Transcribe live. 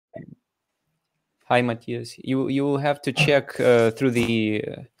Hi, Matthias. You will have to check through the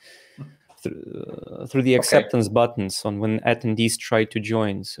acceptance buttons on when attendees try to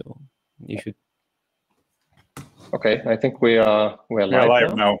join. So you should. Okay, I think we're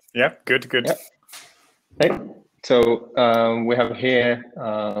live now. Yeah, good. Yeah. Hey, so we have here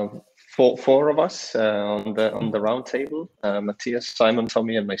four of us on the roundtable: Matthias, Simon,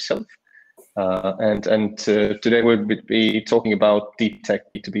 Tommi, and myself. And today we'll be talking about deep tech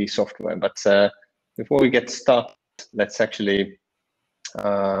B2B software. But before we get started, let's actually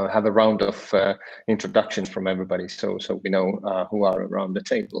have a round of introductions from everybody, so we know who are around the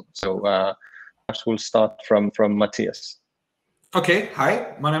table. So perhaps we'll start from Matthias. Okay,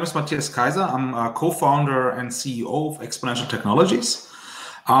 hi, my name is Matthias Kaiser. I'm a co-founder and CEO of Exponential Technologies.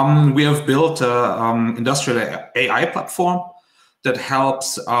 We have built an industrial AI platform that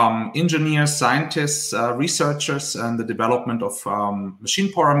helps engineers, scientists, researchers in the development of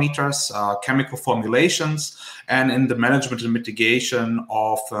machine parameters, chemical formulations, and in the management and mitigation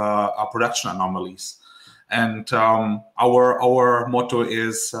of production anomalies. And our motto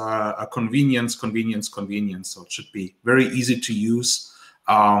is convenience, convenience, convenience. So it should be very easy to use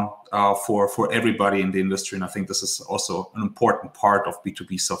for everybody in the industry. And I think this is also an important part of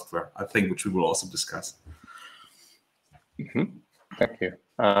B2B software, I think, which we will also discuss. Mm-hmm. Thank you.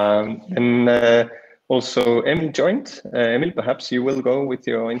 And also Emil joined. Emil, perhaps you will go with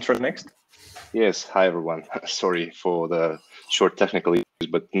your intro next. Yes, hi everyone. Sorry for the short technical issues,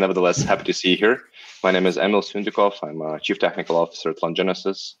 but nevertheless happy to see you here. My name is Emil Syundyukov. I'm a Chief Technical Officer at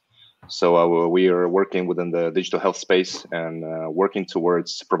Longenesis. So we are working within the digital health space and working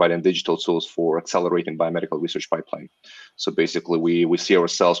towards providing digital tools for accelerating biomedical research pipeline. So basically we see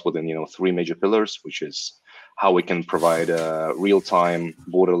ourselves within three major pillars, which is how we can provide real-time,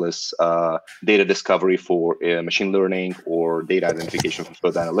 borderless data discovery for machine learning or data identification for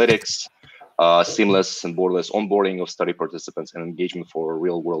further analytics, seamless and borderless onboarding of study participants, and engagement for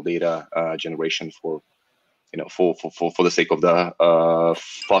real-world data generation for the sake of the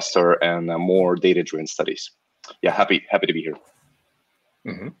faster and more data-driven studies. Yeah, happy to be here.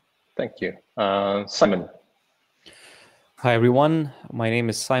 Mm-hmm. Thank you, Simon. Hi everyone, my name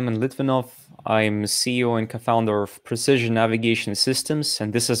is Simon Litvinov. I'm CEO and co-founder of Precision Navigation Systems,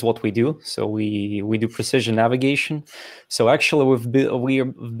 and this is what we do. So we do precision navigation. So actually we've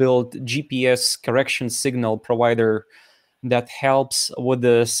built GPS correction signal provider that helps with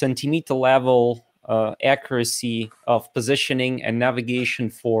the centimeter level accuracy of positioning and navigation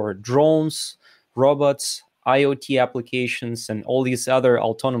for drones, robots, IoT applications, and all these other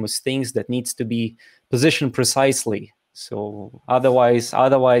autonomous things that needs to be positioned precisely. So otherwise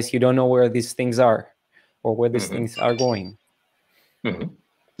you don't know where these things are or where these things are going. Mm-hmm.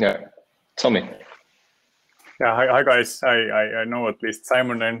 Yeah, Tommi. Yeah, hi guys. I know at least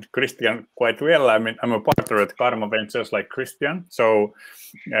Simon and Kristjan quite well. I mean, I'm a partner at Karma Ventures like Kristjan. So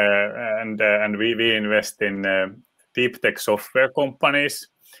and we invest in deep tech software companies.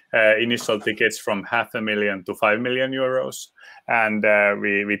 Initial tickets from €500,000 to €5 million. And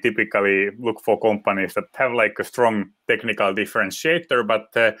we typically look for companies that have like a strong technical differentiator,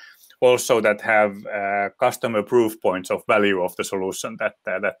 but also that have customer proof points of value of the solution that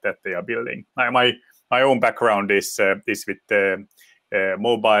they are building. My own background is with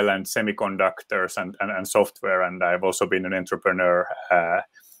mobile and semiconductors and software, and I've also been an entrepreneur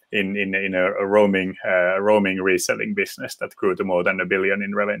in a roaming reselling business that grew to more than $1 billion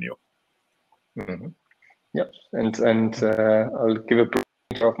in revenue. Mm-hmm. Yep, and I'll give a brief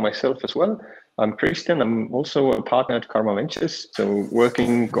intro of myself as well. I'm Kristjan. I'm also a partner at Karma Ventures. So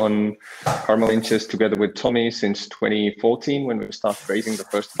working on Karma Ventures together with Tommi since 2014 when we started raising the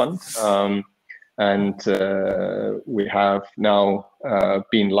first fund. And we have now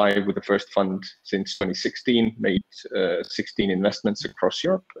been live with the first fund since 2016, made 16 investments across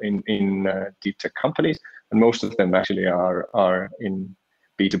Europe in deep tech companies, and most of them actually are in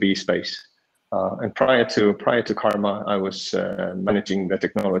B2B space. And prior to Karma, I was managing the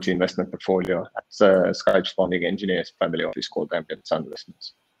technology investment portfolio at Skype's founding engineer's family office called Ambient Sound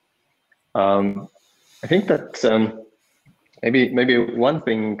Investments. I think that maybe one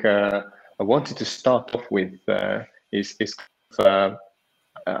thing I wanted to start off with is what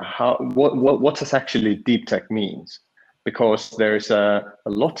does actually deep tech means, because there's a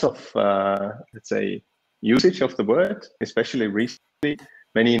lot of let's say usage of the word, especially recently.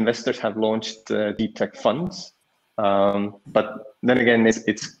 Many investors have launched deep tech funds, but then again,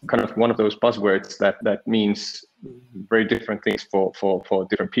 it's kind of one of those buzzwords that means very different things for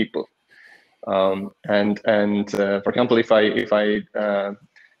different people. And for example, if I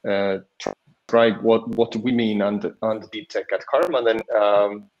describe what do we mean under deep tech at Karma, then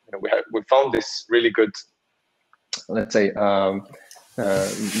we found this really good, let's say,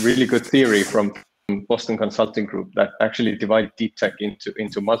 really good theory from Boston Consulting Group that actually divided deep tech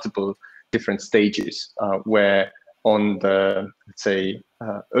into multiple different stages, where on the, let's say,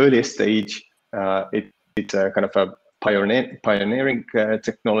 earliest stage, it's kind of a pioneering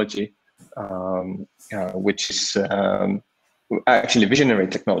technology, which is actually visionary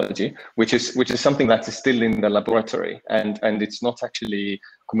technology, which is something that is still in the laboratory, and it's not actually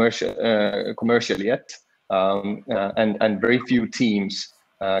commercial yet, and very few teams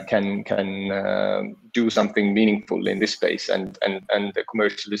can do something meaningful in this space, and the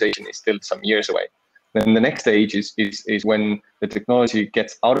commercialization is still some years away. Then the next stage is when the technology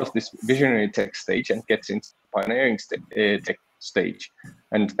gets out of this visionary tech stage and gets into pioneering tech stage,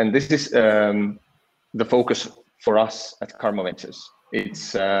 and this is the focus for us at Karma Ventures.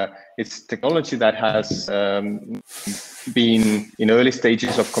 It's technology that has been in early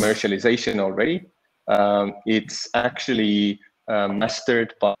stages of commercialization already. It's actually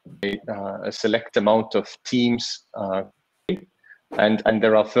mastered by a select amount of teams, and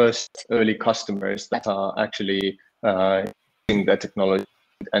there are first early customers that are actually using the technology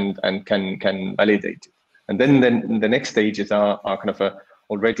and can validate it. And then the next stages are kind of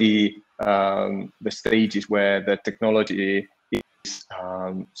already the stages where the technology is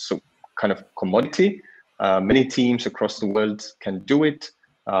so kind of commodity. Many teams across the world can do it,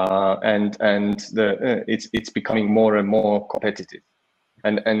 and it's becoming more and more competitive.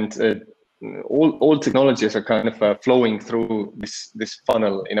 And all technologies are kind of flowing through this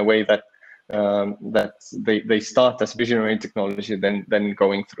funnel in a way that they start as visionary technology, then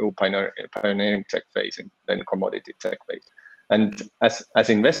going through pioneering tech phase, and then commodity tech phase. And as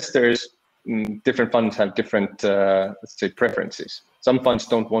investors, different funds have different, let's say, preferences. Some funds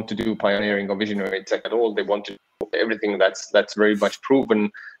don't want to do pioneering or visionary tech at all. They want to do everything that's very much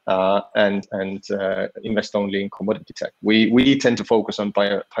proven, and invest only in commodity tech. We tend to focus on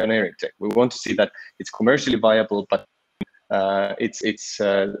pioneering tech. We want to see that it's commercially viable, but it's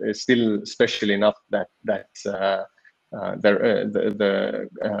still special enough that the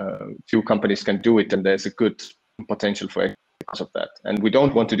few companies can do it, and there's a good potential for because of that. And we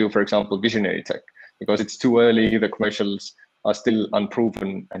don't want to do, for example, visionary tech, because it's too early. The commercials are still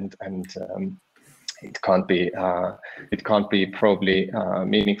unproven, and it can't be probably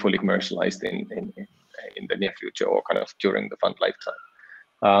meaningfully commercialized in the near future, or kind of during the fund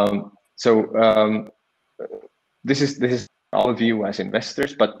lifetime. This is our view as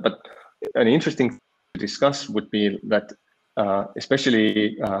investors, but an interesting thing to discuss would be that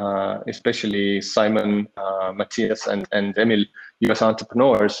especially Simon, Matthias, and Emil, you as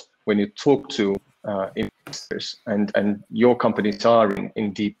entrepreneurs, when you talk to investors, and your companies are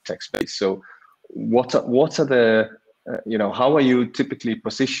in deep tech space. So what are the how are you typically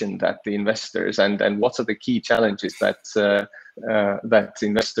positioned at the investors, and what are the key challenges that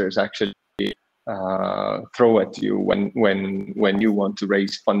investors actually throw at you when you want to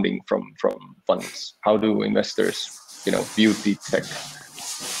raise funding from funds? How do investors view deep tech?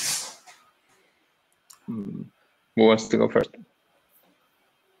 Who wants to go first?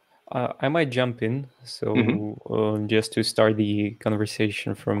 I might jump in. So just to start the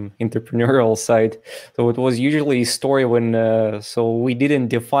conversation from entrepreneurial side. So it was usually a story when so we didn't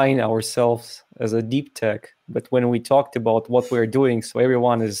define ourselves as a deep tech, but when we talked about what we're doing, so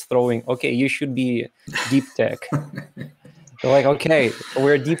everyone is throwing, okay, you should be deep tech. They're like, okay,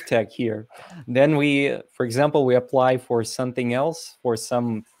 we're deep tech here. Then for example, we apply for something else, for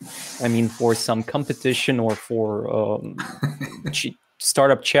some competition, or for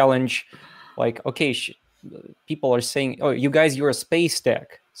startup challenge. Like, okay, people are saying, oh, you guys, you're a space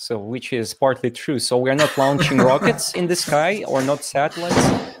tech. So, which is partly true. So we're not launching rockets in the sky, or not satellites,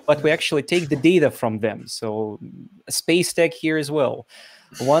 but we actually take the data from them. So space tech here as well.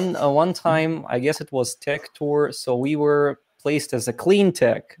 One time, I guess it was Tech Tour. So we were placed as a clean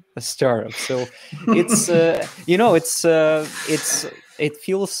tech startup. So it's it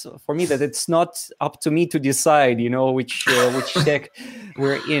feels for me that it's not up to me to decide which tech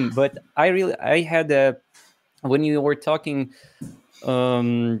we're in. But I had when you were talking,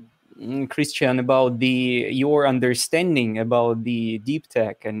 Kristjan, about your understanding about the deep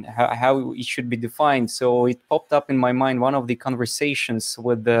tech and how it should be defined. So it popped up in my mind one of the conversations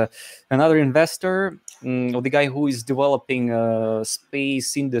with another investor, the guy who is developing a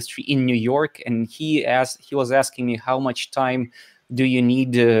space industry in New York, and he was asking me, how much time do you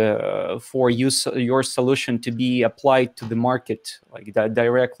need for your solution to be applied to the market, like that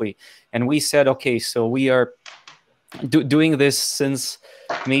directly? And we said, okay, so we are doing this since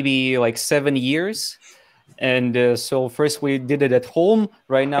maybe like 7 years, And so first we did it at home.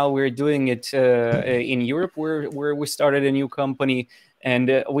 Right now we're doing it in Europe, where we started a new company,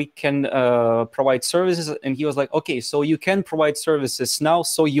 and we can provide services. And he was like, okay, so you can provide services now,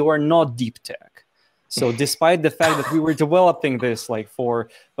 so you are not deep tech. So despite the fact that we were developing this like for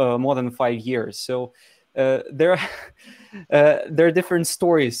more than 5 years. So there are different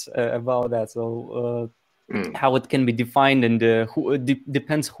stories about that. So how it can be defined, and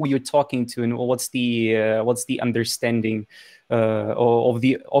depends who you're talking to, and what's the understanding of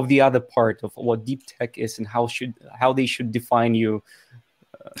the other part of what deep tech is, and how they should define you.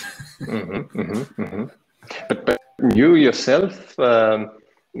 But you yourself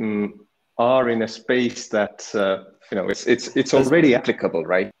are in a space that it's already applicable,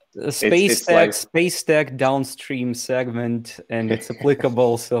 right? Space stack downstream segment, and it's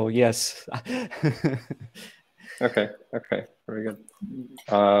applicable. So yes. Okay, very good.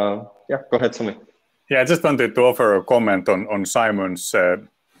 Yeah, go ahead, Tommi. Yeah, I just wanted to offer a comment on Simon's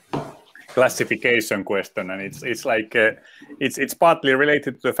classification question, and it's like it's partly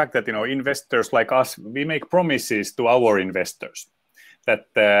related to the fact that investors like us, we make promises to our investors. That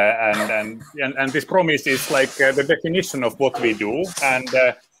and this promise is like the definition of what we do, and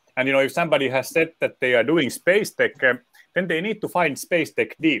if somebody has said that they are doing space tech, then they need to find space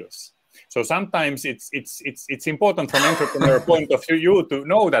tech deals. So sometimes it's important from entrepreneur point of view to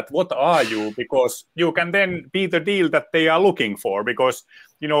know that what are you, because you can then be the deal that they are looking for. Because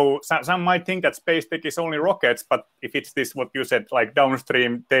some might think that space tech is only rockets, but if it's this what you said, like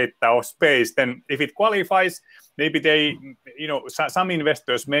downstream data or space, then if it qualifies, maybe they some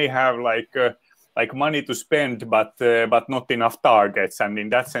investors may have like money to spend, but not enough targets, and in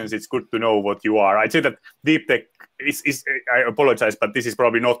that sense, it's good to know what you are. I'd say that deep tech is I apologize, but this is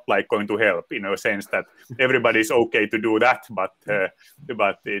probably not like going to help in a sense that everybody's okay to do that, but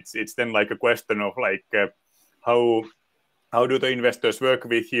it's then like a question of like how do the investors work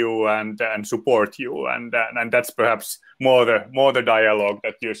with you and support you, and that's perhaps more the dialogue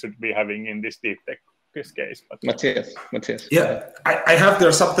that you should be having in this deep tech case. But Matthias. Yeah, I have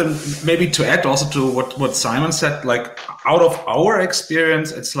there something maybe to add also to what Simon said. Like out of our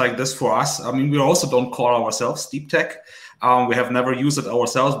experience, it's like this for us. I mean, we also don't call ourselves deep tech. We have never used it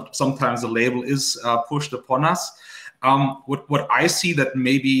ourselves, but sometimes the label is pushed upon us. What I see that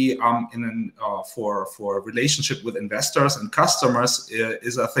maybe for relationship with investors and customers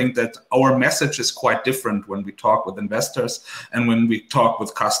is I think that our message is quite different when we talk with investors and when we talk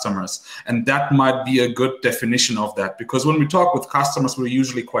with customers. And that might be a good definition of that, because when we talk with customers, we're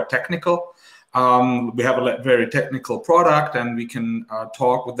usually quite technical. We have a very technical product, and we can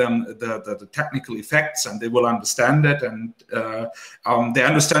talk with them the technical effects, and they will understand it, and they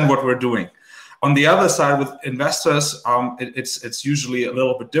understand what we're doing. On the other side, with investors, it's usually a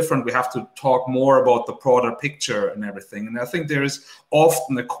little bit different. We have to talk more about the broader picture and everything. And I think there is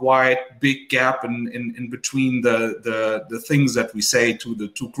often a quite big gap in between the things that we say to the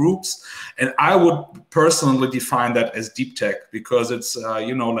two groups. And I would personally define that as deep tech, because it's,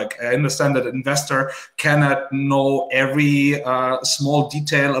 like I understand that an investor cannot know every small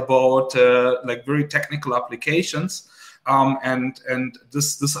detail about like very technical applications. And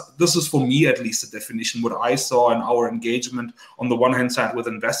this is for me at least the definition what I saw in our engagement on the one hand side with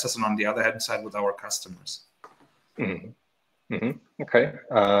investors and on the other hand side with our customers. Okay,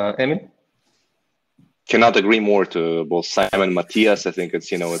 Emil? Cannot agree more to both Simon and Matthias. I think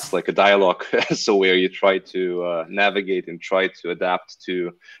it's it's like a dialogue, so where you try to navigate and try to adapt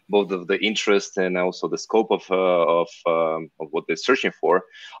to both of the interest and also the scope of what they're searching for.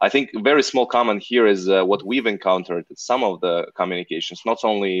 I think a very small comment here is what we've encountered in some of the communications, not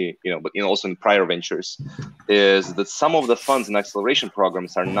only but also in prior ventures, is that some of the funds and acceleration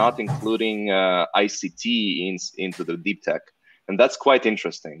programs are not including ICT into the deep tech. And that's quite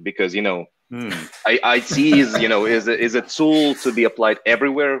interesting because, IT is a tool to be applied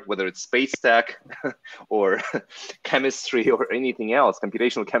everywhere, whether it's space tech or chemistry or anything else,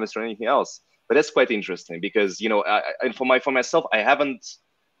 computational chemistry or anything else. But that's quite interesting because, and for myself, I haven't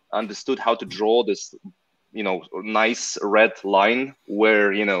understood how to draw this, nice red line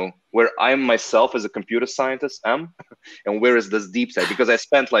where I myself as a computer scientist am, and where is this deep tech? Because I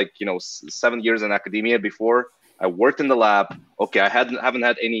spent 7 years in academia before. I worked in the lab. Okay, I haven't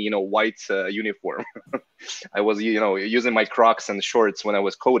had any white uniform. I was using my Crocs and shorts when I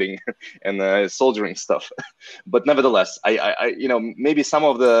was coding and soldering stuff. But nevertheless, I maybe some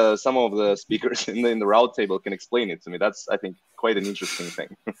of the speakers in the Roundtable can explain it to me. That's, I think, quite an interesting thing.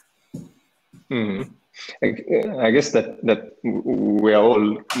 I guess that we are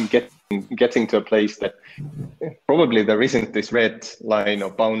all getting getting to a place that probably there isn't this red line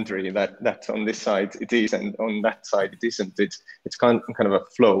or boundary that on this side it is and on that side it isn't. It's kind of a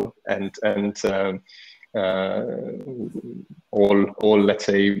flow, and all let's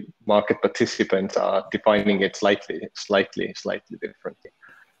say market participants are defining it slightly differently.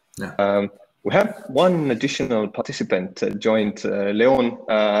 Yeah. We have one additional participant joined, Leon.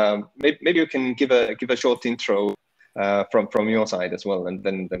 Maybe you can give a short intro from your side as well, and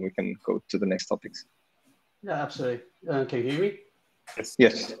then we can go to the next topics. Yeah, absolutely. Can you hear me?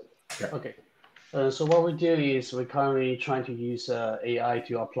 Yes. Yeah. Okay. So what we do is we're currently trying to use AI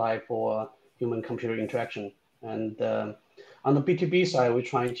to apply for human-computer interaction, and on the B2B side, we're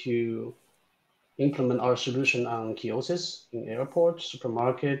trying to implement our solution on kiosks in airports,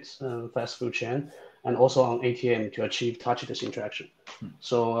 supermarkets, fast food chain, and also on ATM to achieve touchless interaction.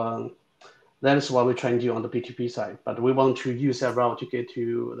 So that is what we're trying to do on the B2B side. But we want to use that route to get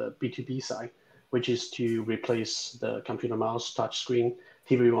to the B2B side, which is to replace the computer mouse, touch screen,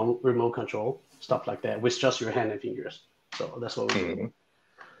 TV remote control, stuff like that, with just your hand and fingers. So that's what we're doing.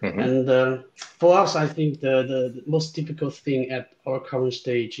 And for us, I think the most difficult thing at our current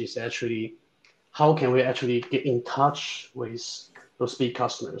stage is actually how can we actually get in touch with those big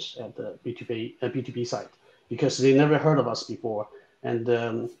customers at the B2B side, because they never heard of us before. And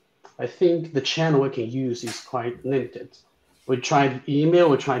I think the channel we can use is quite limited. We tried email,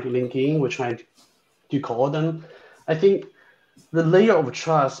 we tried to link in, we tried to call them. I think the layer of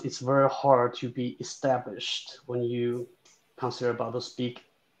trust is very hard to be established when you consider about those big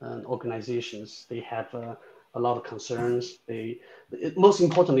organizations. They have a lot of concerns. Most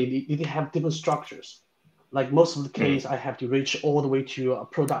importantly, they have different structures. Like most of the case, I have to reach all the way to a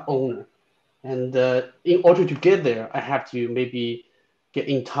product owner. And in order to get there, I have to maybe get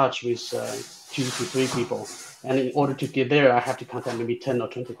in touch with 2 to 3 people. And in order to get there, I have to contact maybe 10 or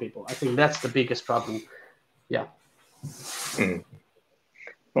 20 people. I think that's the biggest problem. Yeah.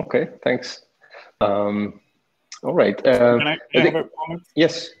 Okay, thanks. All right. Can I have a comment?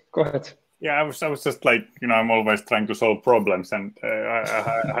 Yes, go ahead. Yeah, I was just like, I'm always trying to solve problems, and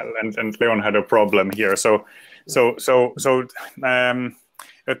Leon had a problem here. So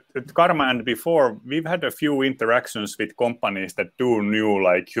at Karma and before, we've had a few interactions with companies that do new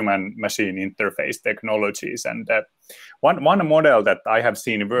like human-machine interface technologies, and one model that I have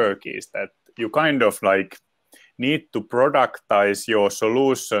seen work is that you kind of like need to productize your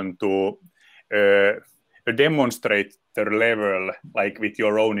solution to a demonstrator level, like with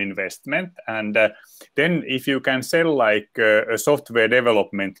your own investment, and then if you can sell like a software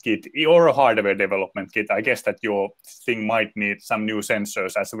development kit or a hardware development kit, I guess that your thing might need some new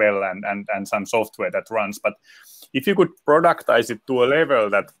sensors as well and some software that runs. But if you could productize it to a level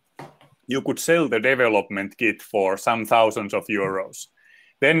that you could sell the development kit for some thousands of euros,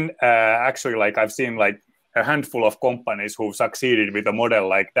 then actually, like I've seen like a handful of companies who've succeeded with a model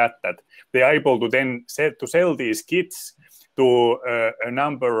like that they are able to then sell these kits to a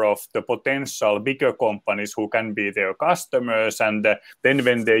number of the potential bigger companies who can be their customers, and then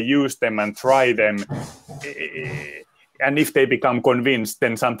when they use them and try them, and if they become convinced,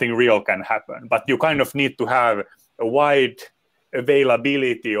 then something real can happen. But you kind of need to have a wide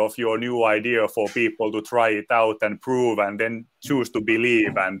availability of your new idea for people to try it out and prove and then choose to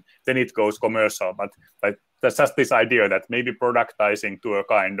believe, and then it goes commercial. But that's just this idea that maybe productizing to a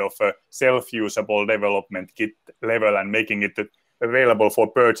kind of a self-usable development kit level and making it available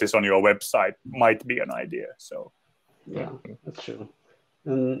for purchase on your website might be an idea. So yeah, that's true.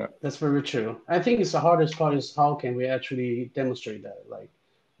 And that's very true. I think it's the hardest part is how can we actually demonstrate that? Like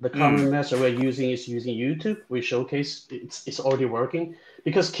the common method we're using is using YouTube. We showcase it's already working,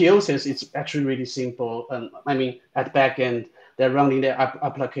 because kiosks, it's actually really simple. I mean, at the back end, they're running their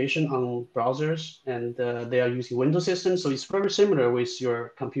application on browsers, and they are using Windows systems. So it's very similar with your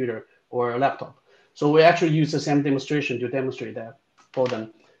computer or a laptop. So we actually use the same demonstration to demonstrate that for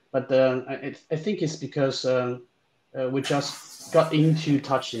them. But I think it's because we just got into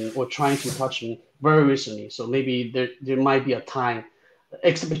touching or trying to touching very recently. So maybe there might be a time.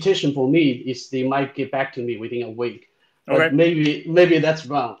 Expectation for me is they might get back to me within a week. Okay. But maybe that's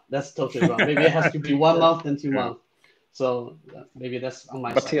wrong. That's totally wrong. Maybe it has to be 1 month and 2 months. So maybe that's on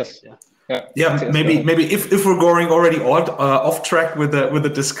my Matthias. side. Yeah, maybe if we're going already off track with the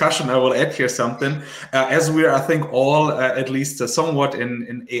discussion, I will add here something. As we are, I think, all at least somewhat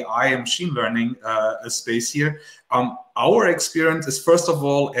in AI and machine learning space here. our experience is, first of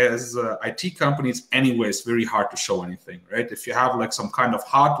all, as IT companies, anyway, it's very hard to show anything, right? If you have like some kind of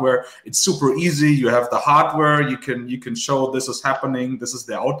hardware, it's super easy. You have the hardware, you can show this is happening, this is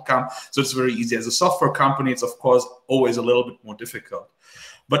the outcome. So it's very easy. As a software company, it's of course always a little bit more difficult.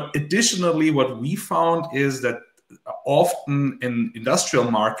 But additionally, what we found is that often in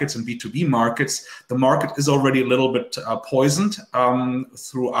industrial markets and B2B markets, the market is already a little bit poisoned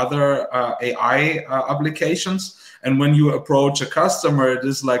through other AI applications. And when you approach a customer, it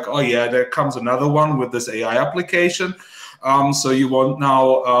is like, oh yeah, there comes another one with this AI application. So you want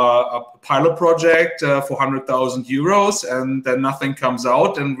now a pilot project for 100,000 euros, and then nothing comes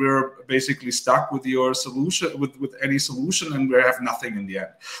out, and we're basically stuck with your solution, with any solution, and we have nothing in the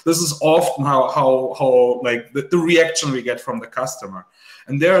end. This is often how like the reaction we get from the customer.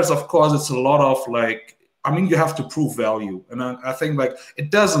 And there's, of course, it's a lot of like, I mean, you have to prove value. And I think like, it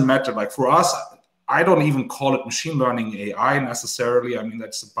doesn't matter. Like for us, I don't even call it machine learning AI necessarily. I mean,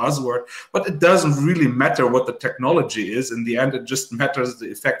 that's a buzzword, but it doesn't really matter what the technology is. In the end, it just matters the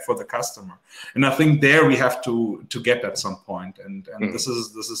effect for the customer. And I think there we have to get at some point. And this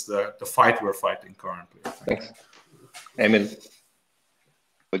is the fight we're fighting currently. Thanks. Emil.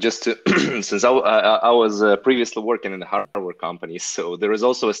 Just to, since I was previously working in a hardware company, so there is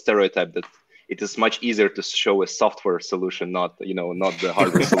also a stereotype that it is much easier to show a software solution, not the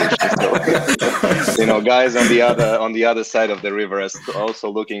hardware solution. So, guys on the other side of the river are also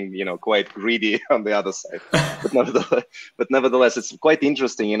looking, quite greedy on the other side. But nevertheless, it's quite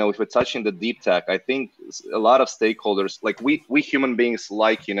interesting. If we're touching the deep tech, I think a lot of stakeholders, like we human beings,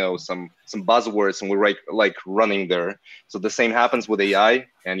 like some buzzwords, and we're like running there. So the same happens with AI,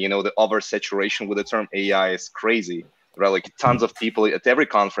 and the oversaturation with the term AI is crazy. There are like tons of people at every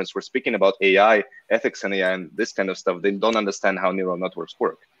conference we're speaking about AI, ethics and AI and this kind of stuff. They don't understand how neural networks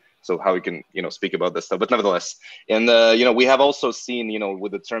work. So how we can, speak about this stuff, but nevertheless, and, we have also seen,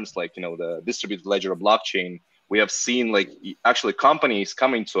 with the terms like, the distributed ledger or blockchain, we have seen like actually companies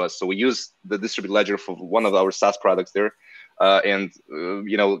coming to us. So we use the distributed ledger for one of our SaaS products there. And,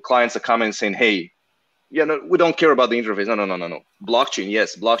 clients are coming and saying, hey, no, we don't care about the interface. No. Blockchain,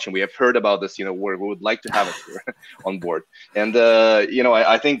 yes, blockchain. We have heard about this, where we would like to have it here on board. And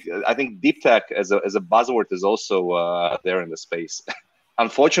I think deep tech as a buzzword is also there in the space.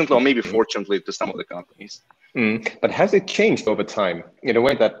 Unfortunately, or maybe fortunately, to some of the companies. But has it changed over time in a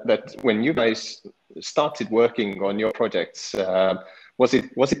way that when you guys started working on your projects? Was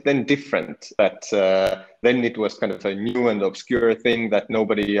it then different that then it was kind of a new and obscure thing that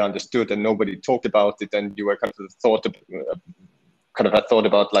nobody understood and nobody talked about it, and you were kind of thought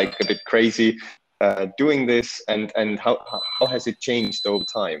about like a bit crazy doing this, and how has it changed over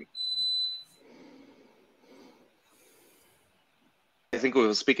time? I think we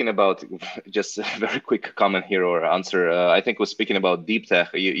were speaking about, just a very quick comment here or answer. I think we're speaking about deep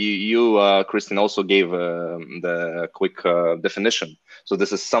tech. You Kristjan, also gave the quick definition. So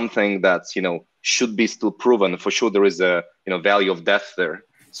this is something that, should be still proven. For sure, there is a, value of depth there.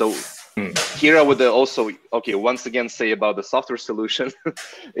 So here I would also, once again, say about the software solution,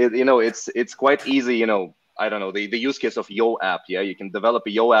 it's quite easy, I don't know, the use case of Yo app. Yeah, you can develop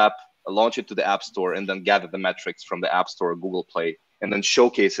a Yo app, launch it to the App Store, and then gather the metrics from the App Store or Google Play, and then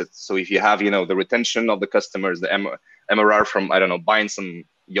showcase it. So if you have, the retention of the customers, the MRR from, I don't know, buying some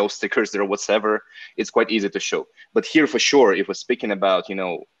Yo stickers there or whatever, it's quite easy to show. But here, for sure, if we're speaking about,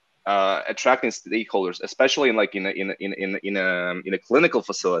 attracting stakeholders, especially in a clinical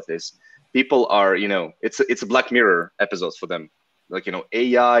facilities, people are, it's a Black Mirror episode for them. Like,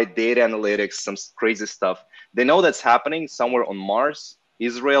 AI, data analytics, some crazy stuff. They know that's happening somewhere on Mars,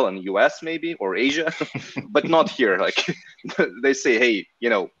 Israel and US maybe, or Asia, but not here. Like they say, hey,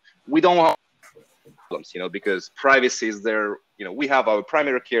 we don't have problems, because privacy is there. We have our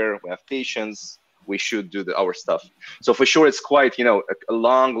primary care, we have patients, we should do our stuff. So for sure, it's quite, a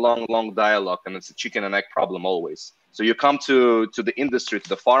long dialogue, and it's a chicken and egg problem always. So you come to the industry, to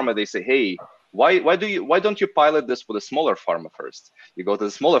the pharma, they say, hey, why don't you pilot this with a smaller pharma first? You go to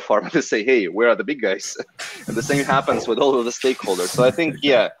the smaller pharma, they say, hey, where are the big guys? And the same happens with all of the stakeholders. So I think,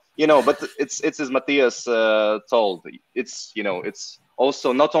 but it's as Matthias told, it's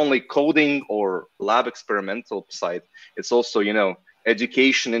also not only coding or lab experimental side, it's also,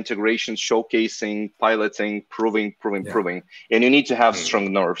 education, integration, showcasing, piloting, proving. And you need to have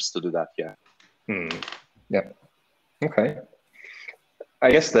strong nerves to do that, Yeah. Okay. I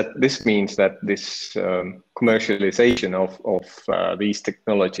guess that this means that this commercialization of these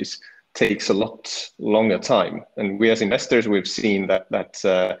technologies takes a lot longer time. And we as investors, we've seen that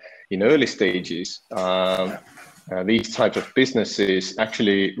in early stages, these types of businesses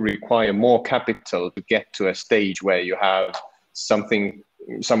actually require more capital to get to a stage where you have some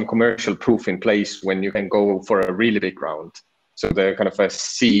commercial proof in place when you can go for a really big round. So they're kind of a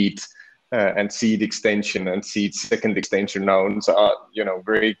seed and seed extension and seed second extension rounds are,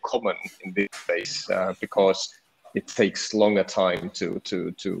 very common in this space because it takes longer time to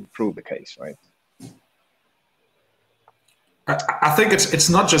prove the case, right? I think it's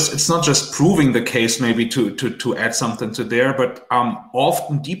not just proving the case, maybe to add something to there, but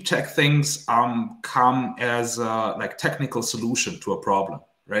often deep tech things come as like technical solution to a problem,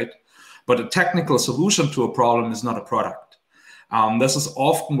 right? But a technical solution to a problem is not a product. This is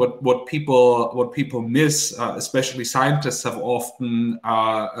often what people miss. Especially scientists have often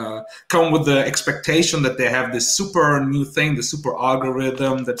come with the expectation that they have this super new thing, the super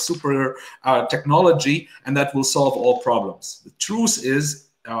algorithm, that super technology, and that will solve all problems. The truth is,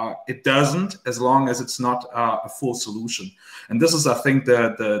 it doesn't, as long as it's not a full solution. And this is, I think,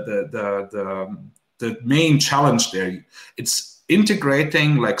 the main challenge there. It's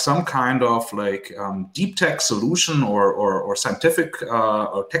integrating like some kind of like deep tech solution or scientific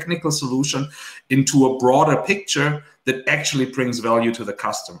or technical solution into a broader picture that actually brings value to the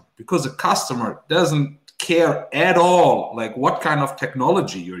customer, because the customer doesn't care at all like what kind of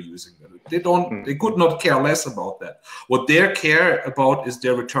technology you're using. They could not care less about that. What they care about is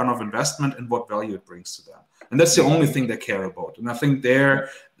their return of investment and what value it brings to them. And that's the only thing they care about. And I think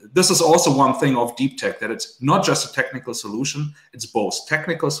this is also one thing of deep tech, that it's not just a technical solution, it's both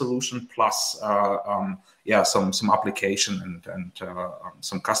technical solution plus some application and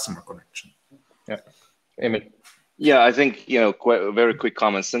some customer connection. Yeah. Emil. Yeah, I think, quite a very quick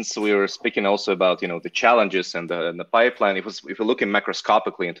comment, since we were speaking also about, the challenges and the pipeline. If you're looking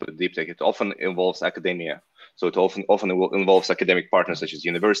macroscopically into the deep tech, it often involves academia. So it often involves academic partners such as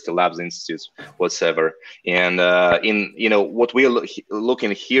university, labs, institutes, whatsoever. And what we are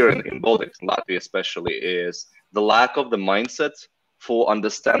looking here in Baltic, Latvia especially, is the lack of the mindset for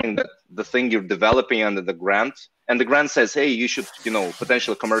understanding that the thing you're developing under the grant, and the grant says, hey, you should,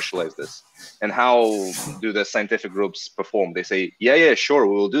 potentially commercialize this. And how do the scientific groups perform? They say, yeah, sure,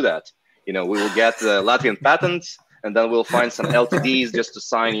 we will do that. We will get the Latvian patents, and then we'll find some LTDs just to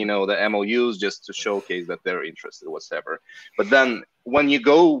sign, the MOUs, just to showcase that they're interested, whatsoever. But then when you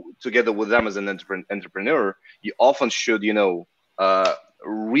go together with them as an entrepreneur, you often should,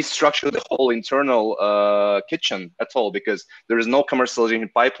 restructure the whole internal kitchen at all, because there is no commercialization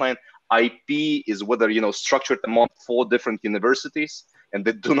pipeline. IP is whether, structured among 4 different universities, and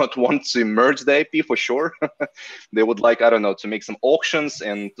they do not want to merge the IP for sure. They would like, I don't know, to make some auctions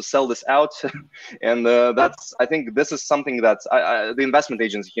and to sell this out. And I think this is something that the investment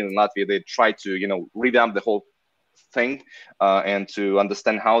agency here in Latvia, they try to, revamp the whole thing and to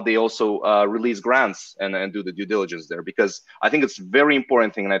understand how they also release grants and do the due diligence there, because I think it's a very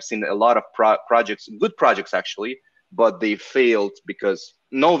important thing. And I've seen a lot of projects, good projects actually, but they failed because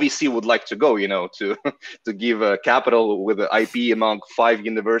no VC would like to go, to give capital with the IP among 5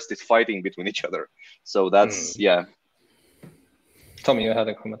 universities fighting between each other. So that's, yeah. Tommi, you had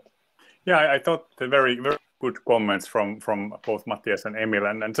a comment. Yeah, I thought the very, very good comments from both Matthias and Emil,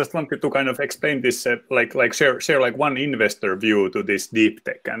 and just wanted to kind of explain this, share like one investor view to this deep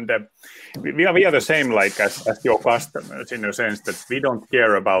tech. And we are the same like as your customers, in a sense that we don't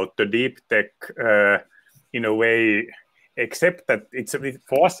care about the deep tech in a way, except that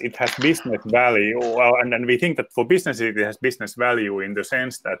for us it has business value, and then we think that for businesses it has business value in the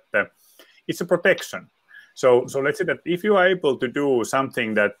sense that it's a protection. So let's say that if you are able to do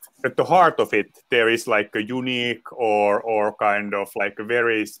something that at the heart of it there is like a unique or kind of like a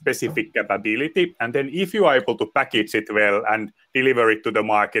very specific capability, and then if you are able to package it well and deliver it to the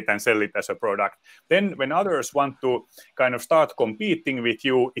market and sell it as a product, then when others want to kind of start competing with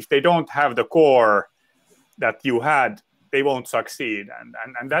you, if they don't have the core that you had, they won't succeed.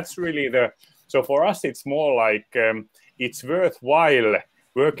 And that's really so for us it's more like it's worthwhile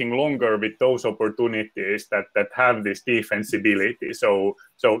working longer with those opportunities that have this defensibility. So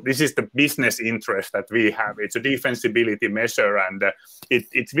this is the business interest that we have. It's a defensibility measure, and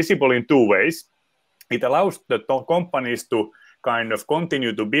it's visible in 2 ways. It allows the companies to kind of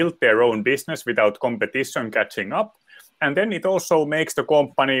continue to build their own business without competition catching up. And then it also makes the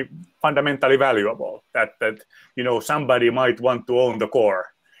company fundamentally valuable, that somebody might want to own the core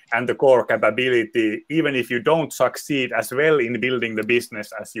and the core capability, even if you don't succeed as well in building the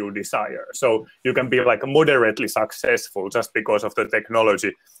business as you desire. So you can be like moderately successful just because of the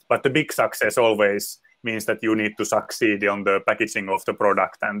technology, but the big success always means that you need to succeed on the packaging of the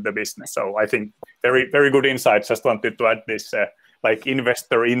product and the business. So I think very, very good insights. Just wanted to add this like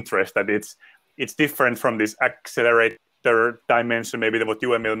investor interest, that it's different from this accelerator dimension, maybe what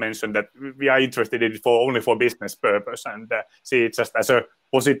you, Emil, mentioned, that we are interested in it only for business purpose and see it just as a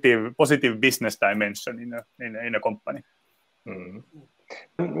positive business dimension in a company.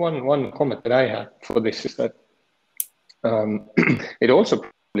 One comment that I have for this is that it also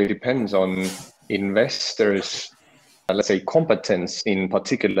probably depends on investors, let's say, competence in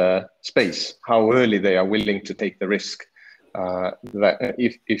particular space, how early they are willing to take the risk. That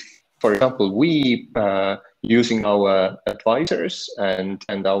if for example, we using our advisors and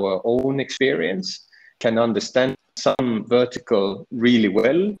our own experience can understand some vertical really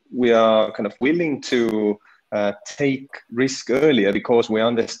well, we are kind of willing to take risk earlier because we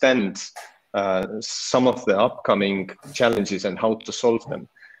understand some of the upcoming challenges and how to solve them.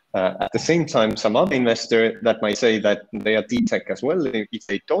 At the same time, some other investor that might say that they are D-Tech as well, if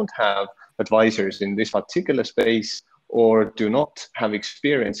they don't have advisors in this particular space or do not have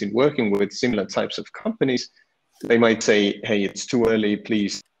experience in working with similar types of companies, they might say, hey, it's too early,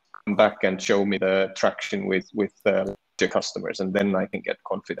 please come back and show me the traction with your customers, and then I can get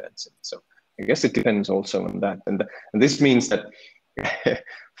confidence. So I guess it depends also on that. And this means that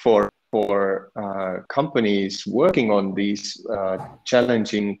for companies working on these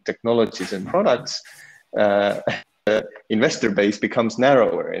challenging technologies and products, the investor base becomes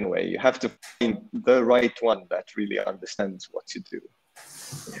narrower in a way. You have to find the right one that really understands what you do.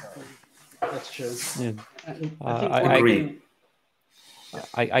 That's true. Yeah. I agree.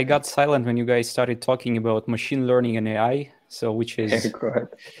 I got silent when you guys started talking about machine learning and AI, so which is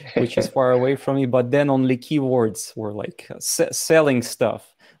far away from me. But then only keywords were like selling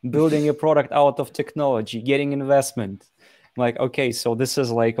stuff, building a product out of technology, getting investment. Like, okay, so this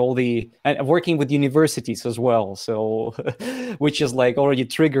is like all the, and working with universities as well, so which is like already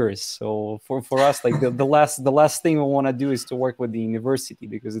triggers. So for us, like the last thing we want to do is to work with the university,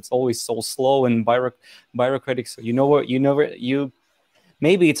 because it's always so slow and bureaucratic. So you know what,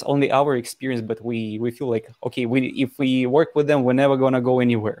 maybe it's only our experience, but we feel like, okay, if we work with them, we're never gonna go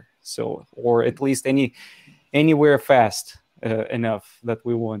anywhere. So, or at least anywhere fast enough that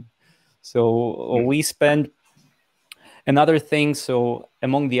we want. So we spend. Another thing, so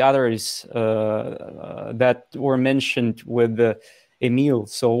among the others that were mentioned with Emil,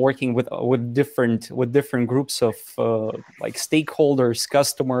 so working with different groups of like stakeholders,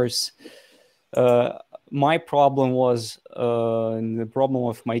 customers. My problem was the problem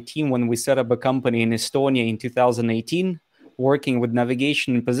of my team when we set up a company in Estonia in 2018. Working with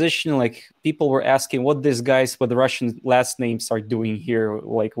navigation and position, like people were asking what these guys with Russian last names are doing here,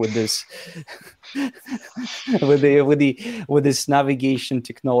 like with this with this navigation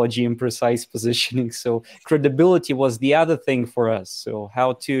technology and precise positioning. So credibility was the other thing for us. So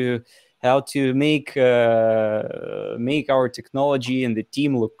how to make our technology and the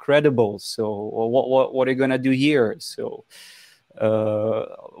team look credible. So what are you gonna do here? So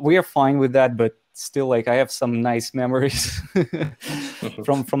we are fine with that, but still, like, I have some nice memories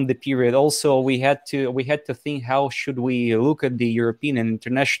from the period. Also, we had to think how should we look at the European and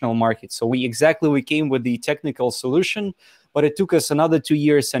international market. So we came with the technical solution, but it took us another 2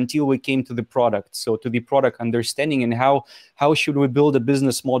 years until we came to the product. So to the product understanding and how should we build a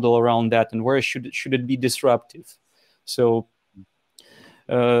business model around that, and where should it be disruptive. So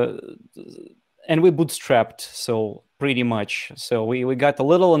and we bootstrapped, so pretty much. So we got a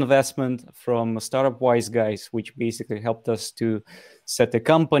little investment from Startup Wise guys, which basically helped us to set the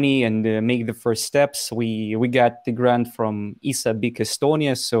company and make the first steps. We got the grant from ISA Big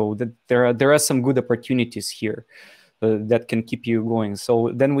Estonia, so that there are some good opportunities here that can keep you going.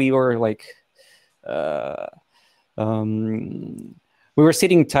 So then we were like, we were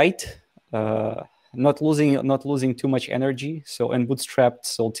sitting tight. Not losing too much energy, so, and bootstrapped,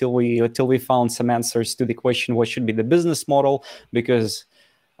 so till we found some answers to the question what should be the business model, because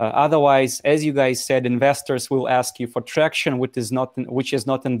otherwise, as you guys said, investors will ask you for traction which is not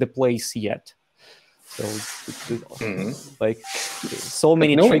in the place yet. So like so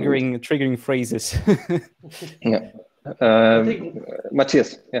many triggering phrases. Yeah.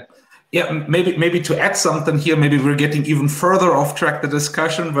 Matthias, yeah. Yeah, maybe to add something here, maybe we're getting even further off track the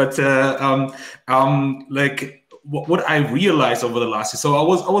discussion, but like what I realized over the last year. So I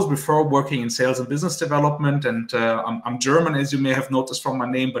was before working in sales and business development, and I'm German, as you may have noticed from my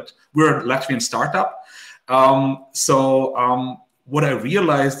name, but we're a Latvian startup. What I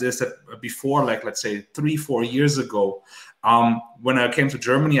realized is that before, like, let's say 3-4 years ago, when I came to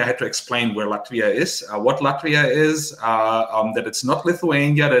Germany, I had to explain where Latvia is, what Latvia is, that it's not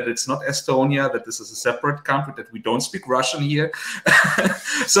Lithuania, that it's not Estonia, that this is a separate country, that we don't speak Russian here.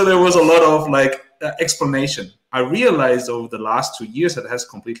 So there was a lot of like explanation. I realized over the last 2 years that has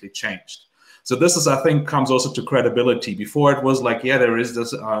completely changed. So this is, I think, comes also to credibility. Before it was like, yeah, there is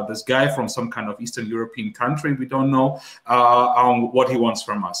this this guy from some kind of Eastern European country, we don't know what he wants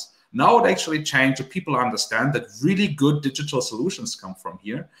from us. Now it actually changed. People understand that really good digital solutions come from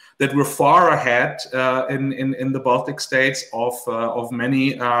here, that we're far ahead in the Baltic states of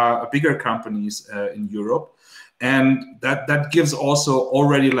many bigger companies in Europe. And that gives also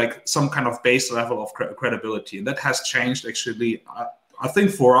already like some kind of base level of credibility. And that has changed actually, I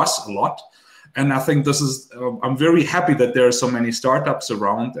think, for us a lot. And I think this is, I'm very happy that there are so many startups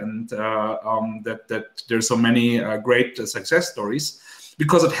around and that there's so many great success stories,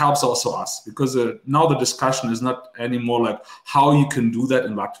 because it helps also us. Because now the discussion is not anymore like how you can do that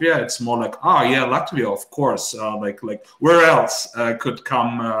in Latvia. It's more like, yeah, Latvia, of course. Like where else could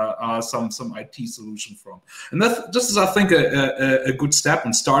come some IT solution from? And this is, I think, a good step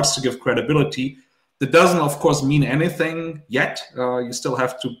and starts to give credibility. That doesn't, of course, mean anything yet. You still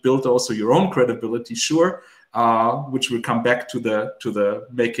have to build also your own credibility, sure, which will come back to the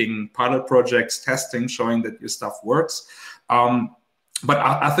making pilot projects, testing, showing that your stuff works. But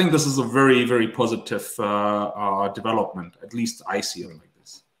I think this is a very, very positive development. At least I see it like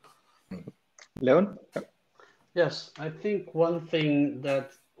this. Leon? Yes, I think one thing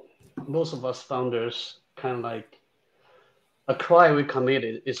that most of us founders kind of like a cry we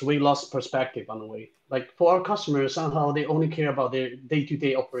committed is we lost perspective on the way. Like for our customers, somehow they only care about their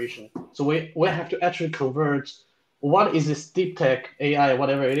day-to-day operation. So we have to actually convert what is this deep tech, AI,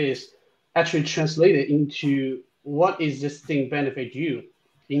 whatever it is, actually translate it into what is this thing benefit you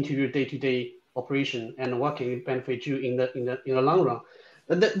into your day-to-day operation, and what can it benefit you in the long run.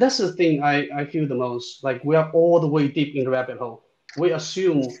 That's the thing I feel the most. Like we are all the way deep in the rabbit hole. We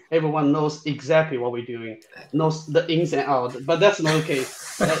assume everyone knows exactly what we're doing, knows the ins and outs, but that's not the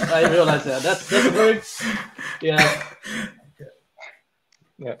case. I realize that. That's a very, yeah.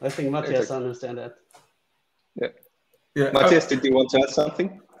 I think Matthias understand that. Yeah. Matthias, did you want to add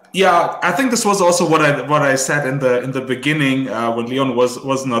something? Yeah, I think this was also what I said in the beginning when Leon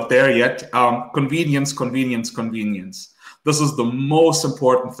was not there yet. Convenience. This is the most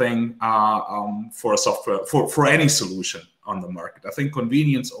important thing for a software for any solution on the market. I think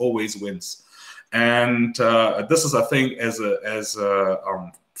convenience always wins, and this is, I think, as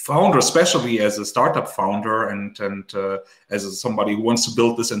a founder, especially as a startup founder, and as somebody who wants to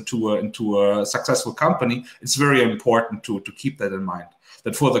build this into a successful company, it's very important to keep that in mind.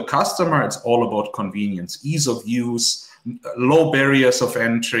 That for the customer, it's all about convenience, ease of use, low barriers of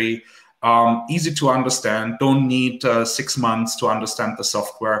entry, easy to understand, don't need 6 months to understand the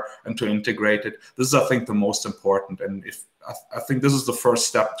software and to integrate it. This is, I think, the most important. And I think this is the first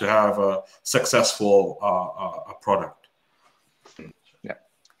step to have a successful product. Yeah.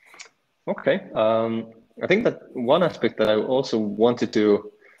 Okay. I think that one aspect that I also wanted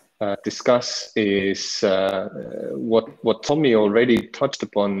to discuss is what Tommi already touched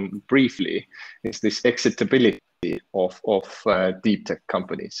upon briefly, is this exitability of deep tech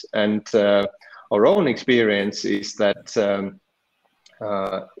companies. And our own experience is that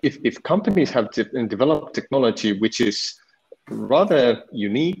if companies have developed technology which is rather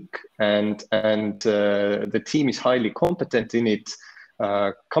unique and the team is highly competent in it,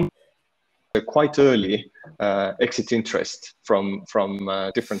 quite early exit interest from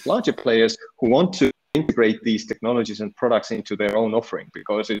different larger players who want to integrate these technologies and products into their own offering,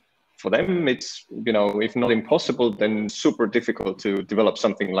 because for them it's, if not impossible, then super difficult to develop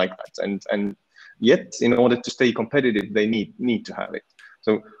something like that, and yet in order to stay competitive they need to have it.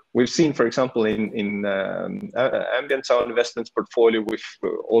 So we've seen, for example, in Ambience, our investments portfolio, we've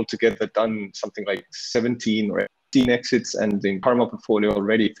altogether done something like 17 or 18 exits, and in Karma portfolio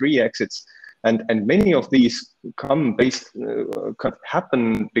already 3 exits. And many of these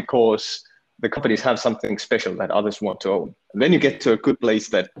happen because the companies have something special that others want to own. And then you get to a good place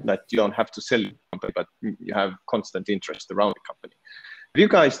that you don't have to sell the company, but you have constant interest around the company. Have you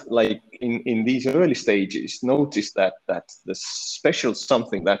guys, like in these early stages, noticed that the special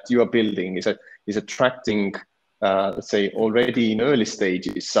something that you are building is attracting, let's say, already in early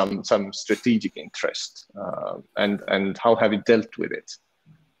stages, some strategic interest, and how have you dealt with it?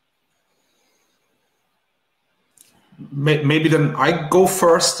 Maybe then I go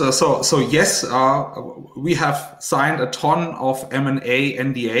first. So yes, we have signed a ton of M&A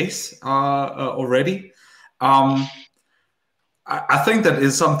NDAs already. I think that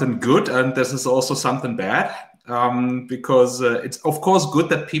is something good, and this is also something bad, because it's of course good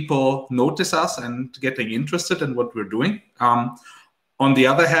that people notice us and getting interested in what we're doing. On the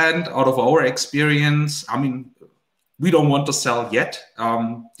other hand, out of our experience, I mean, we don't want to sell yet.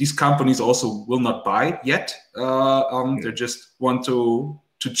 These companies also will not buy yet. They just want to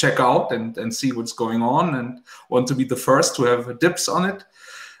check out and see what's going on and want to be the first to have dips on it.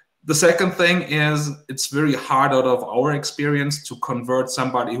 The second thing is it's very hard out of our experience to convert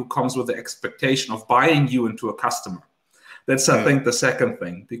somebody who comes with the expectation of buying you into a customer. That's, I think, the second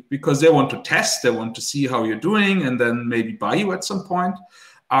thing, because they want to test, they want to see how you're doing and then maybe buy you at some point.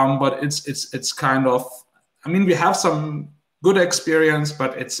 But it's kind of, I mean, we have some good experience,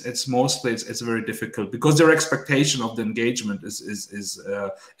 but it's mostly very difficult because their expectation of the engagement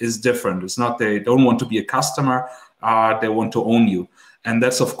is different. It's not they don't want to be a customer, they want to own you. And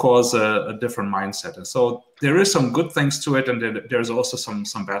that's, of course, a different mindset. And so there is some good things to it, and there's also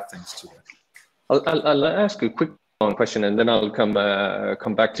some bad things to it. I'll ask a quick question, and then I'll come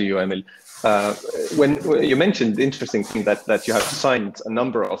back to you, Emil. When you mentioned the interesting thing that you have signed a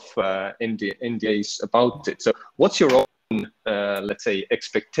number of NDAs about it. So what's your own, let's say,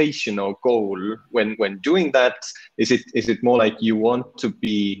 expectation or goal when doing that? Is it more like you want to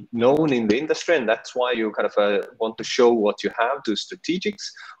be known in the industry and that's why you kind of want to show what you have to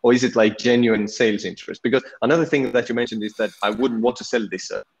strategics, or is it like genuine sales interest? Because another thing that you mentioned is that I wouldn't want to sell this,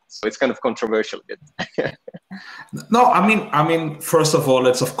 so it's kind of controversial. No, I mean, first of all,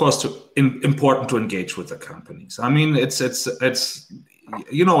 it's of course important to engage with the companies. I mean, it's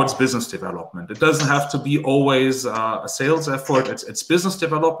you know, it's business development. It doesn't have to be always a sales effort. It's business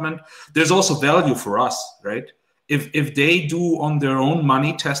development. There's also value for us, right? If they do on their own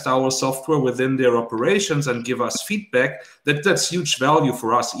money test our software within their operations and give us feedback, that's huge value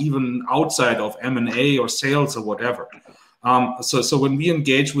for us, even outside of M&A or sales or whatever. So when we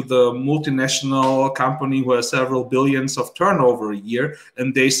engage with a multinational company who has several billions of turnover a year,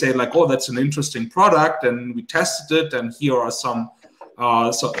 and they say like, oh, that's an interesting product, and we tested it, and here are some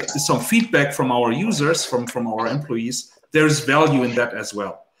feedback from our users, from our employees, there's value in that as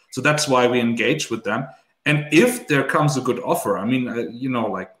well. So that's why we engage with them. And if there comes a good offer, I mean, you know,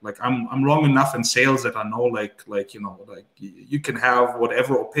 like I'm long enough in sales that I know, like you know, like you can have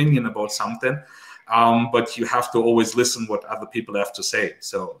whatever opinion about something. But you have to always listen what other people have to say.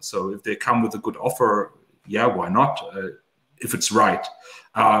 So if they come with a good offer, yeah, why not? If it's right.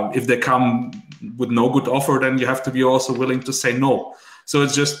 If they come with no good offer, then you have to be also willing to say no. So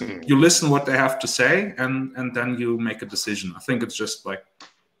it's just you listen what they have to say, and then you make a decision. I think it's just like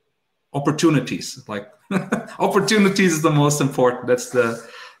opportunities. Like opportunities is the most important. That's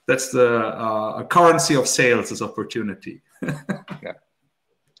the currency of sales is opportunity. Yeah.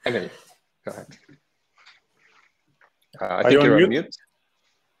 Emil, go ahead. I think you're on mute.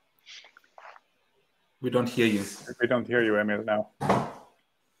 We don't hear you. We don't hear you, Emil, now.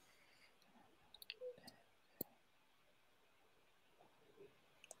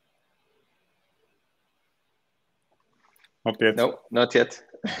 Not yet. No, not yet.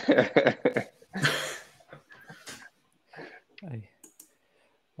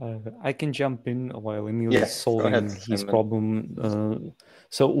 I can jump in while Emil is solving his problem.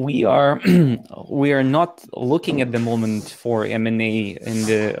 So we are not looking at the moment for M&A,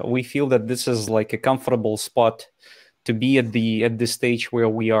 and we feel that this is like a comfortable spot to be at the stage where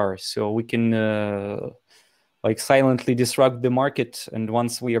we are. So we can like silently disrupt the market, and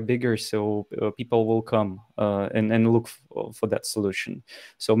once we are bigger, so people will come and look for that solution.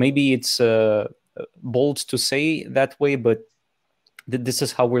 So maybe it's bold to say that way, but this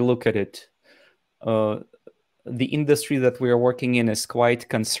is how we look at it. The industry that we are working in is quite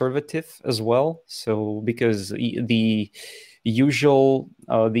conservative as well. So because the usual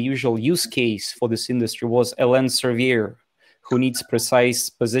use case for this industry was a land surveyor who needs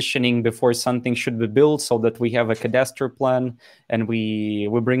precise positioning before something should be built, so that we have a cadastral plan and we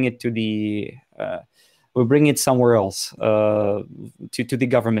bring it to the we bring it somewhere else, to the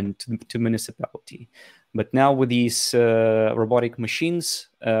government, to municipality. But now with these robotic machines,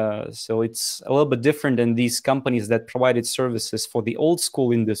 so it's a little bit different than these companies that provided services for the old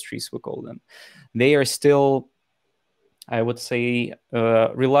school industries, we call them. They are still, I would say,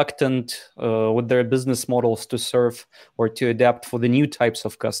 reluctant with their business models to serve or to adapt for the new types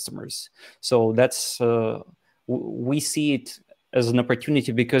of customers. So that's, we see it as an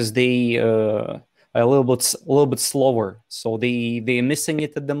opportunity because they a little bit slower, so they're missing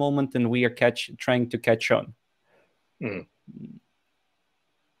it at the moment, and we are trying to catch on.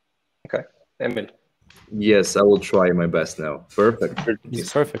 Okay, Emil. Yes, I will try my best now. Perfect.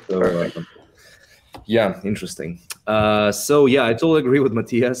 It's perfect. So, yeah, interesting. So yeah, I totally agree with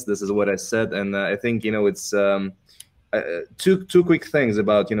Matthias. This is what I said, and I think it's two quick things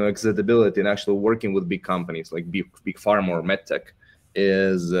about exitability and actually working with big companies like big pharma or medtech.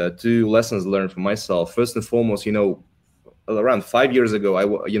 Is two lessons learned for myself. First and foremost, around 5 years ago, I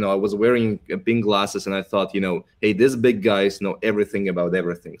was wearing pink glasses, and I thought, hey, these big guys know everything about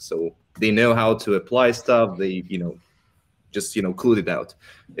everything, so they know how to apply stuff. They just clued it out.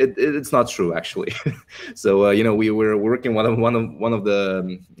 It's not true, actually. So we were working one of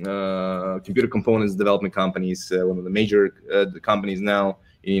the computer components development companies, one of the major companies now.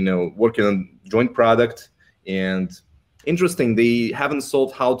 Working on joint product, and interesting, they haven't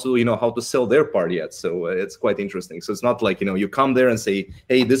solved how to sell their part yet. So it's quite interesting. So it's not like you come there and say,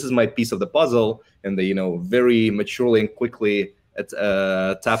 hey, this is my piece of the puzzle, and they very maturely and quickly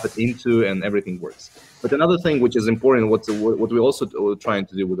tap it into, and everything works. But another thing which is important, what we're also trying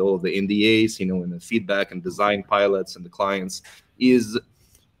to do with all of the NDAs, and the feedback and design pilots and the clients, is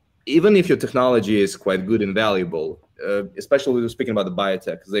even if your technology is quite good and valuable, especially when we're speaking about the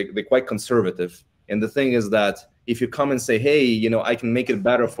biotech, they're quite conservative. And the thing is that if you come and say, hey, I can make it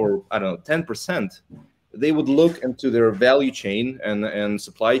better for, I don't know, 10%, they would look into their value chain and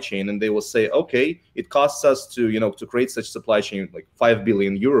supply chain, and they will say, okay, it costs us to create such supply chain like 5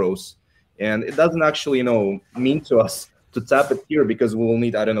 billion euros. And it doesn't actually, mean to us to tap it here, because we will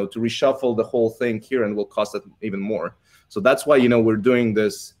need, I don't know, to reshuffle the whole thing here, and will cost it even more. So that's why, we're doing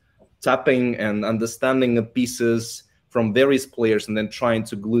this tapping and understanding the pieces from various players, and then trying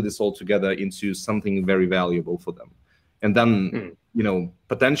to glue this all together into something very valuable for them. And then,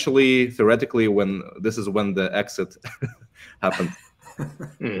 potentially, theoretically, when the exit happens.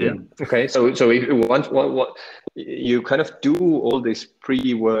 Yeah. Okay. So if you want, what you kind of do all this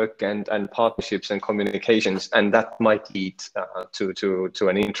pre-work and partnerships and communications, and that might lead to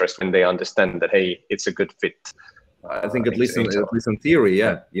an interest when they understand that, hey, it's a good fit. I think at least in theory,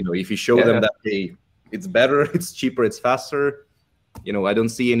 yeah. If you show them that, hey, it's better, it's cheaper, it's faster, I don't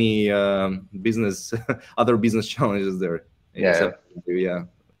see any other business challenges there. Yeah.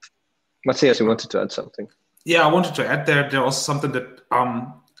 Matthias, you wanted to add something? Yeah, I wanted to add there also something that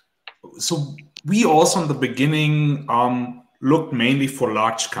so we also in the beginning looked mainly for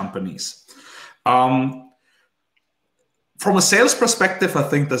large companies. From a sales perspective, I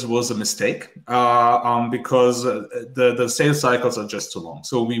think this was a mistake because the sales cycles are just too long.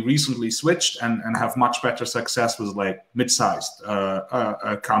 So we recently switched and have much better success with like mid-sized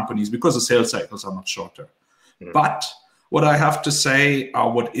companies, because the sales cycles are much shorter. But what I have to say,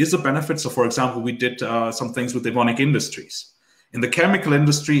 what is a benefit, so for example, we did some things with Evonik Industries. In the chemical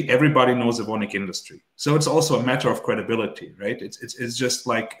industry, everybody knows Evonik Industry. So it's also a matter of credibility, right? It's just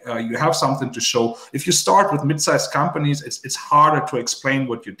like you have something to show. If you start with mid-sized companies, it's harder to explain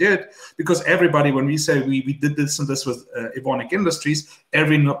what you did, because everybody, when we say we did this and this with Evonik Industries,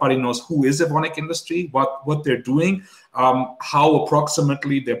 everybody knows who is Evonik Industry, what they're doing, how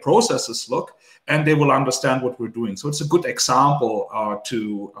approximately their processes look, and they will understand what we're doing. So it's a good example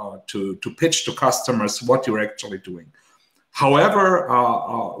to pitch to customers what you're actually doing. However,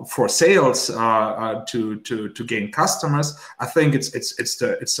 for sales to gain customers, I think it's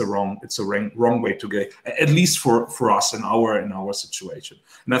the wrong way to get, at least for us in our situation.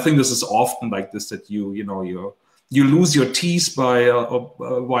 And I think this is often like this, that you lose your teeth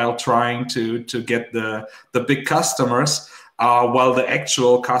while trying to get the big customers, while the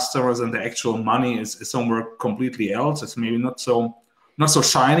actual customers and the actual money is somewhere completely else. It's maybe not so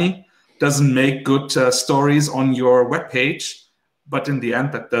shiny. Doesn't make good stories on your webpage, but in the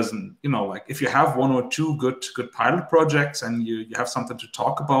end, that doesn't, like if you have one or two good pilot projects and you have something to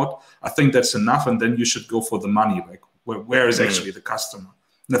talk about, I think that's enough, and then you should go for the money, like where is actually the customer?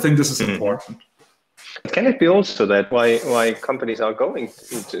 And I think this is important. Can it be also that why companies are going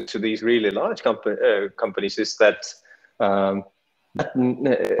to these really large companies is that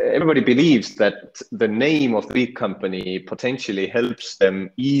everybody believes that the name of the big company potentially helps them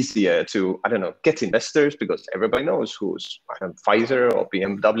easier to, I don't know, get investors, because everybody knows who's Pfizer or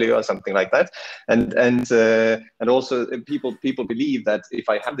BMW or something like that, and also people believe that if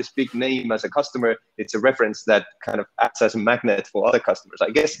I have this big name as a customer, it's a reference that kind of acts as a magnet for other customers.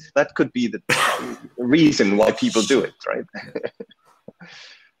 I guess that could be the reason why people do it, right?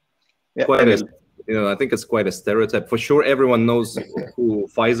 Yeah. I think it's quite a stereotype. For sure, everyone knows who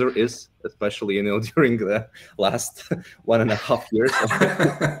Pfizer is, especially, during the last 1.5 years.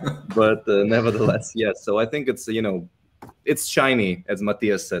 But nevertheless, yes. So I think it's, it's shiny, as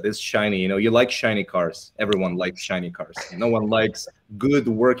Matthias said. It's shiny. You like shiny cars. Everyone likes shiny cars. No one likes good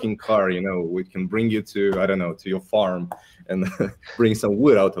working car, we can bring you to, I don't know, to your farm and bring some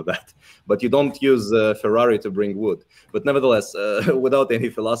wood out of that. But you don't use Ferrari to bring wood. But nevertheless, without any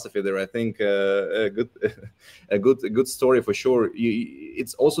philosophy there, I think a good story for sure.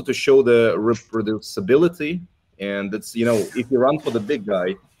 It's also to show the reproducibility, and it's, if you run for the big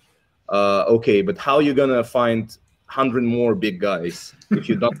guy, okay, but how are you gonna find 100 more big guys. If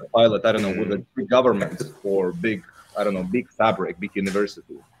you don't pilot, I don't know, with a big government or big, I don't know, big fabric, big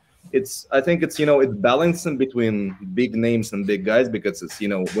university. I think it's, it's balancing between big names and big guys, because it's,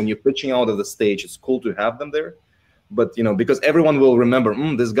 when you're pitching out of the stage, it's cool to have them there. But, because everyone will remember,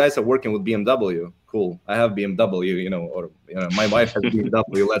 these guys are working with BMW. Cool. I have BMW, or my wife has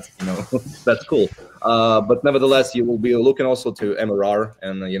BMW. Let's, that's cool. But nevertheless, you will be looking also to MRR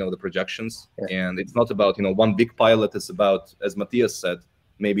and, the projections. Yeah. And it's not about, one big pilot. It's about, as Matthias said,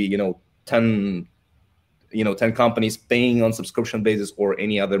 maybe, 10 companies paying on subscription basis or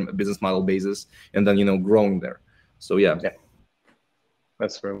any other business model basis, and then, growing there. So, yeah.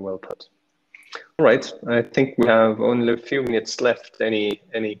 That's very well put. All right, I think we have only a few minutes left. Any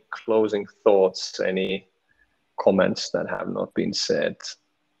closing thoughts, any comments that have not been said?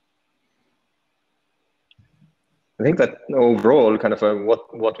 I think that overall, kind of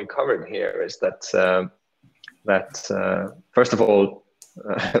what we covered here is that first of all,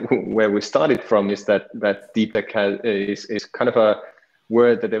 where we started from is that deep tech is kind of a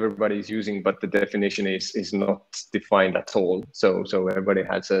word that everybody is using, but the definition is not defined at all. So everybody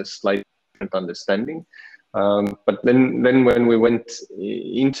has a slight understanding. But then when we went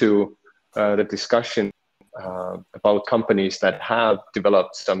into the discussion about companies that have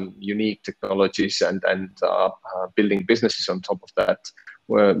developed some unique technologies and building businesses on top of that,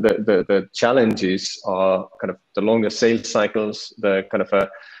 where the challenges are kind of the longer sales cycles, the kind of a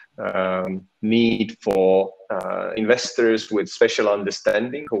need for investors with special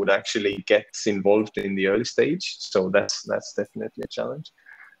understanding who would actually get involved in the early stage. So that's definitely a challenge.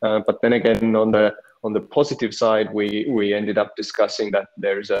 But then again, on the positive side, we ended up discussing that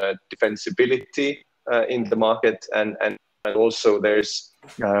there's a defensibility in the market, and also there's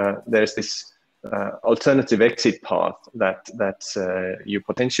this alternative exit path that you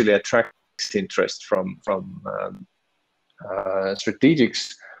potentially attract interest from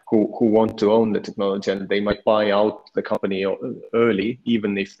strategics who want to own the technology, and they might buy out the company early,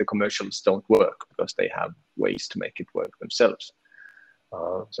 even if the commercials don't work, because they have ways to make it work themselves.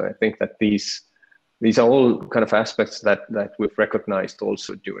 So I think that these are all kind of aspects that we've recognized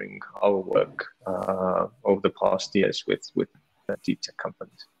also during our work over the past years with deep tech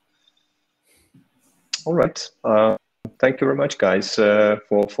companies. All right. Thank you very much, guys,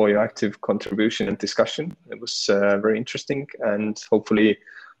 for your active contribution and discussion. It was very interesting, and hopefully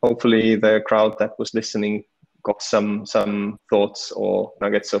the crowd that was listening got some thoughts or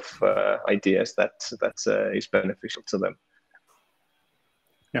nuggets of ideas that is beneficial to them.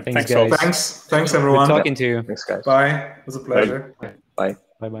 Yeah, thanks guys. Thanks everyone. Good talking to you. Thanks, guys. Bye. It was a pleasure. Bye.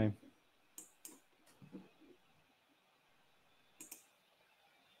 Bye.